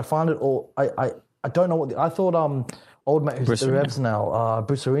answer is because I find it all... I don't know what... I thought... old mate who's at the Revs now,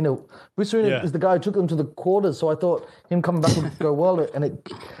 Bruce Arena. Bruce Arena is the guy who took them to the quarters, so I thought him coming back would go well. And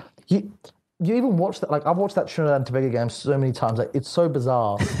you even watch that, like I've watched that Trinidad and Tobago game so many times. Like it's so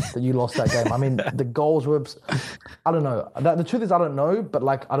bizarre that you lost that game. I mean, the goals were, I don't know. The truth is I don't know, but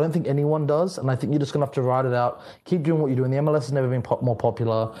like I don't think anyone does. And I think you're just going to have to ride it out. Keep doing what you're doing. The MLS has never been more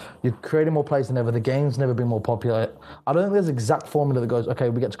popular. You're creating more plays than ever. The game's never been more popular. I don't think there's an exact formula that goes, okay,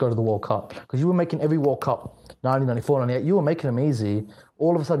 we get to go to the World Cup. Because you were making every World Cup, 1994, 98, you were making them easy.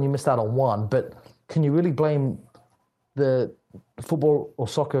 All of a sudden you missed out on one. But can you really blame the football or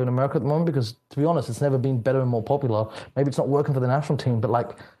soccer in America at the moment? Because to be honest, it's never been better and more popular. Maybe it's not working for the national team, but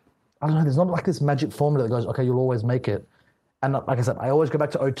like, I don't know, there's not like this magic formula that goes, okay, you'll always make it. And like I said, I always go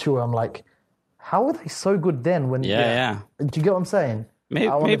back to 2002 where I'm like, how were they so good then? When Do you get what I'm saying? Maybe,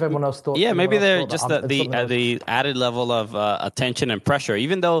 I wonder if everyone else thought. Yeah, maybe they're just the added level of attention and pressure.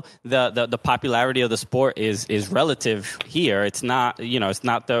 Even though the popularity of the sport is relative here, it's not it's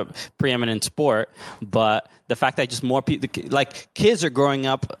not the preeminent sport, but the fact that just more people, like kids are growing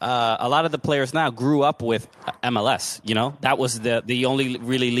up, a lot of the players now grew up with MLS, that was the only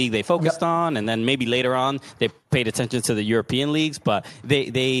really league they focused on. And then maybe later on they paid attention to the European leagues, but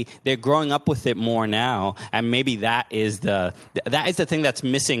they're growing up with it more now. And maybe that is the thing that's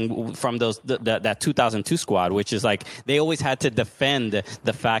missing from that 2002 squad, which is like, they always had to defend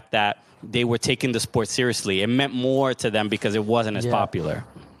the fact that they were taking the sport seriously. It meant more to them because it wasn't as popular.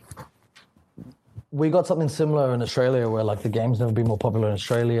 We got something similar in Australia where like the game's never been more popular in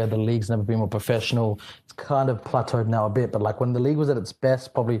Australia. The league's never been more professional. It's kind of plateaued now a bit, but like when the league was at its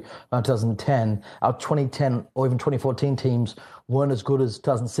best, probably around 2010, our 2010 or even 2014 teams weren't as good as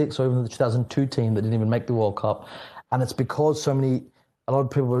 2006 or even the 2002 team that didn't even make the World Cup. And it's because a lot of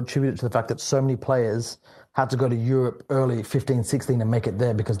people attribute it to the fact that so many players had to go to Europe early, 15, 16, and make it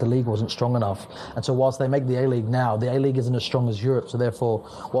there because the league wasn't strong enough. And so whilst they make the A-League now, the A-League isn't as strong as Europe. So therefore,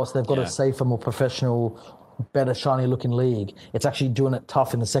 whilst they've got a safer, more professional, better, shiny looking league. It's actually doing it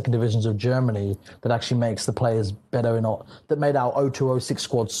tough in the second divisions of Germany that actually makes the players better that made our 0206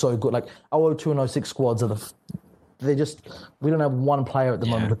 squad so good. Like our 02 and 06 squads are we don't have one player at the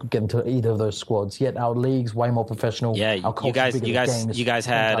moment who could get into either of those squads. Yet our league's way more professional. Yeah, you guys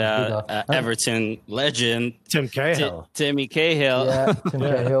had Everton legend Tim Cahill. Timmy Cahill. Yeah, Tim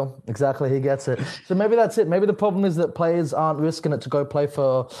Cahill. Exactly, he gets it. So maybe that's it. Maybe the problem is that players aren't risking it to go play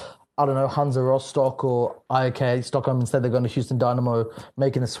for, I don't know, Hansa Rostock or IK Stockholm. Instead, they're going to Houston Dynamo,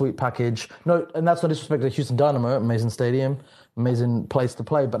 making a sweet package. No, and that's no disrespect to Houston Dynamo, amazing stadium, amazing place to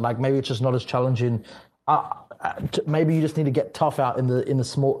play. But like maybe it's just not as challenging. Maybe you just need to get tough out in the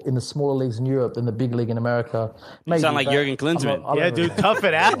smaller leagues in Europe than the big league in America. Maybe, you sound like Jurgen Klinsmann. Yeah, dude, tough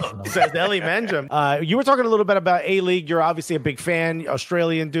it out, says Ellie Mengem. You were talking a little bit about A-League. You're obviously a big fan,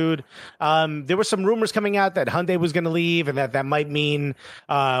 Australian dude. There were some rumors coming out that Hyundai was going to leave and that might mean,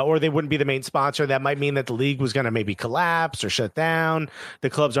 or they wouldn't be the main sponsor. That might mean that the league was going to maybe collapse or shut down.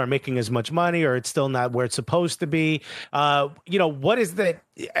 The clubs aren't making as much money, or it's still not where it's supposed to be. What is that?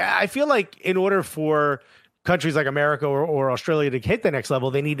 I feel like in order for countries like America or Australia to hit the next level,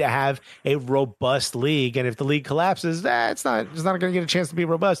 they need to have a robust league. And if the league collapses, it's not going to get a chance to be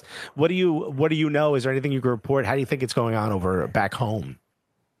robust. What do you know? Is there anything you can report? How do you think it's going on over back home?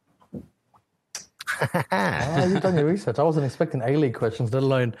 You've done your research. I wasn't expecting A-League questions, let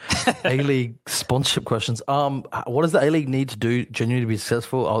alone A-League sponsorship questions. What does the A-League need to do genuinely to be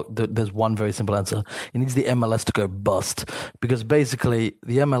successful? There's one very simple answer. It needs the MLS to go bust, because basically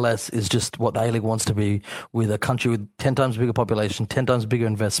the MLS is just what the A-League wants to be, with a country with 10 times bigger population, 10 times bigger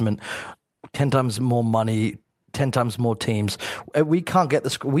investment, 10 times more money, 10 times more teams. We can't get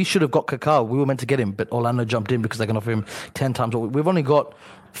this. We should have got Kaká. We were meant to get him, but Orlando jumped in because they can offer him 10 times. We've only got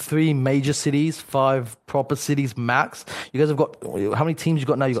 3 major cities, 5 proper cities max. You guys have got, how many teams you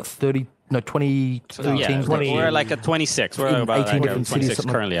got now? You got 23 teams. We're like at 26. We're about 18 different 26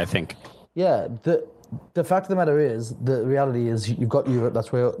 cities currently, I think. Yeah. The fact of the matter is, the reality is, you've got Europe.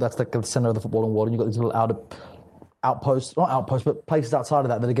 That's like the center of the footballing world, and you've got these little outposts, not outposts, but places outside of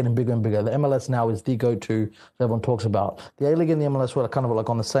that are getting bigger and bigger. The MLS now is the go-to that everyone talks about. The A-League and the MLS were kind of like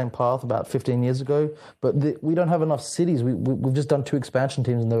on the same path about 15 years ago, but we don't have enough cities. We've just done 2 expansion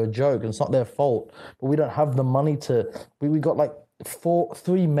teams and they're a joke, and it's not their fault, but we don't have the money to. We got like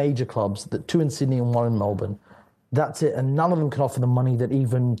 3 major clubs, 2 in Sydney and 1 in Melbourne. That's it, and none of them can offer the money that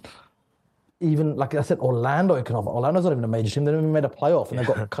even like I said, Orlando can offer. Orlando's not even a major team. They haven't even made a playoff, and they've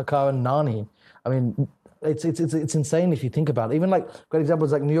got Kaká and Nani. I mean, it's insane if you think about it. Even like great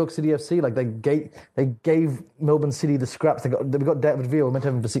examples like New York City FC, like they gave Melbourne City the scraps. We got David Villa. We meant to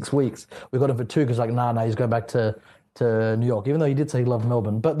have him for 6 weeks. We got him for 2 because nah, he's going back to New York. Even though he did say he loved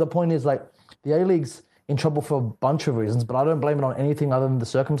Melbourne. But the point is, like, the A-League's in trouble for a bunch of reasons, but I don't blame it on anything other than the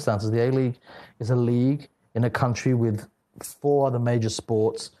circumstances. The A-League is a league in a country with 4 other major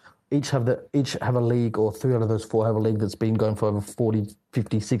sports. Each have a league, or 3 out of those 4 have a league that's been going for over 40,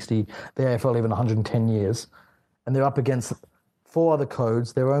 50, 60, the AFL even 110 years. And they're up against 4 other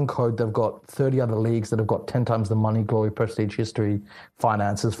codes, their own code. They've got 30 other leagues that have got 10 times the money, glory, prestige, history,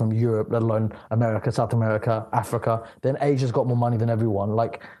 finances from Europe, let alone America, South America, Africa. Then Asia's got more money than everyone.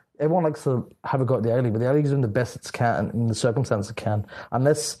 Like, everyone likes to have a go at the A-League, but the A-League's doing the best it can in the circumstances it can. I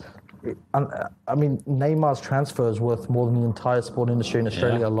mean, Neymar's transfer is worth more than the entire sport industry in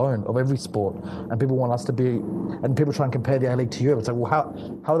Australia alone, of every sport. And people want us to be, and people try and compare the A-League to Europe. It's like, well,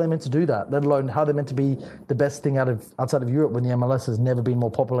 how are they meant to do that? Let alone how they're meant to be the best thing outside of Europe when the MLS has never been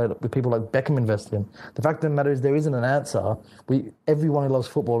more popular with people like Beckham investing. The fact of the matter is, there isn't an answer. Everyone who loves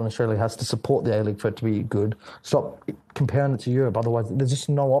football in Australia has to support the A-League for it to be good. Stop comparing it to Europe. Otherwise, there's just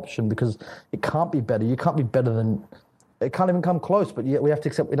no option, because it can't be better. You can't be better than. It can't even come close, but yet we have to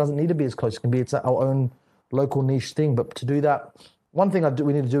accept it doesn't need to be as close. It can be our own local niche thing. But to do that, one thing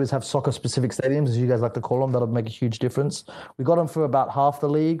we need to do is have soccer-specific stadiums, as you guys like to call them. That'll make a huge difference. We got them for about half the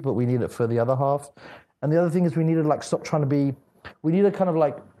league, but we need it for the other half. And the other thing is, we need to stop trying to be. We need to kind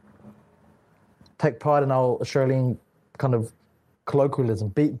of take pride in our Australian kind of colloquialism.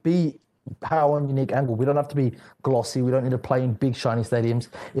 Be our own unique angle. We don't have to be glossy. We don't need to play in big, shiny stadiums.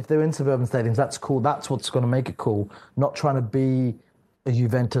 If they're in suburban stadiums, that's cool. That's what's going to make it cool. Not trying to be a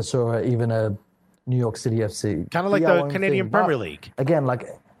Juventus or even a New York City FC. Kind of like the Canadian Premier League. Again,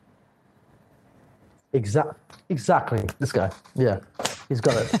 exactly. This guy. Yeah, he's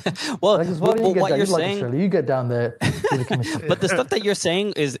got it. Well, what you're saying... You get down there. But the stuff that you're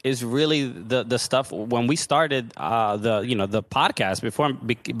saying is really the stuff when we started the podcast before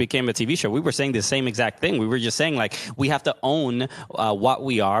it became a TV show. We were saying the same exact thing. We were just saying like we have to own what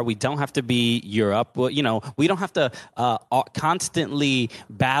we are. We don't have to be Europe. Well, we don't have to constantly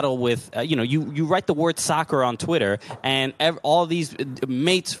battle with you write the word soccer on Twitter and all these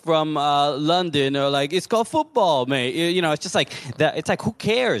mates from London are like, it's called football, mate. It's just like that. It's like, who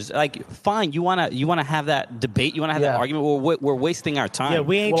cares? Like, fine, you wanna have that debate, you wanna have that argument. We're wasting our time. Yeah,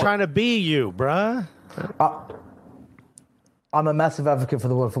 we ain't trying to be you, bruh. I'm a massive advocate for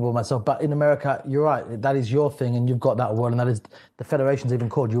the word football myself, but in America, you're right. That is your thing, and you've got that word, and that is the federation's even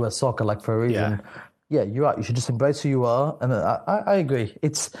called U.S. Soccer, like for a reason. Yeah, you're right. You should just embrace who you are, and I agree.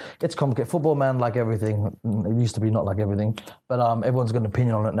 It's complicated. Football, man, like everything. It used to be not like everything, but everyone's got an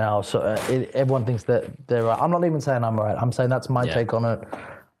opinion on it now. So everyone thinks that they're right. I'm not even saying I'm right. I'm saying that's my take on it.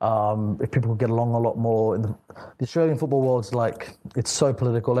 If people could get along a lot more, the Australian football world's like, it's so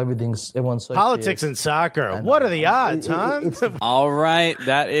political. Everyone's so politics and soccer. What are the odds, huh? All right,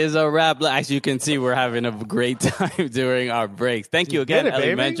 that is a wrap. As you can see, we're having a great time during our breaks. Thank you again, Ellie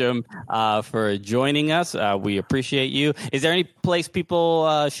Mengem, for joining us. We appreciate you. Is there any place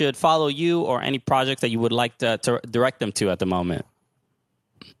people should follow you or any projects that you would like to direct them to at the moment?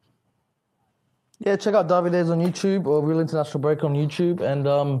 Yeah, check out Davides on YouTube or Real International Break on YouTube. And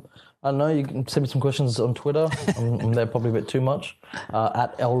I don't know, you can send me some questions on Twitter. I'm there probably a bit too much.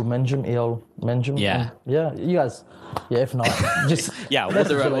 At El Mengem, El Mengem. Yeah. Yeah, you guys. Yeah, if not, just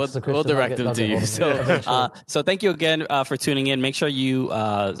we'll direct them to you. So thank you again for tuning in. Make sure you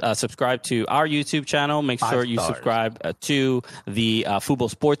subscribe to our YouTube channel. Make sure you subscribe to the Football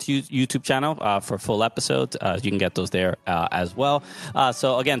Sports YouTube channel for full episodes. You can get those there as well.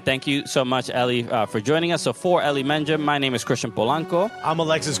 So again, thank you so much, Ellie, for joining us. So for Ellie Mengem, my name is Christian Polanco. I'm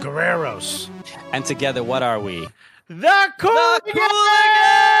Alexis Guerreros. And together, what are we? The Cooligans!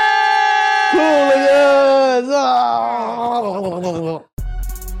 Cooligans! Oh!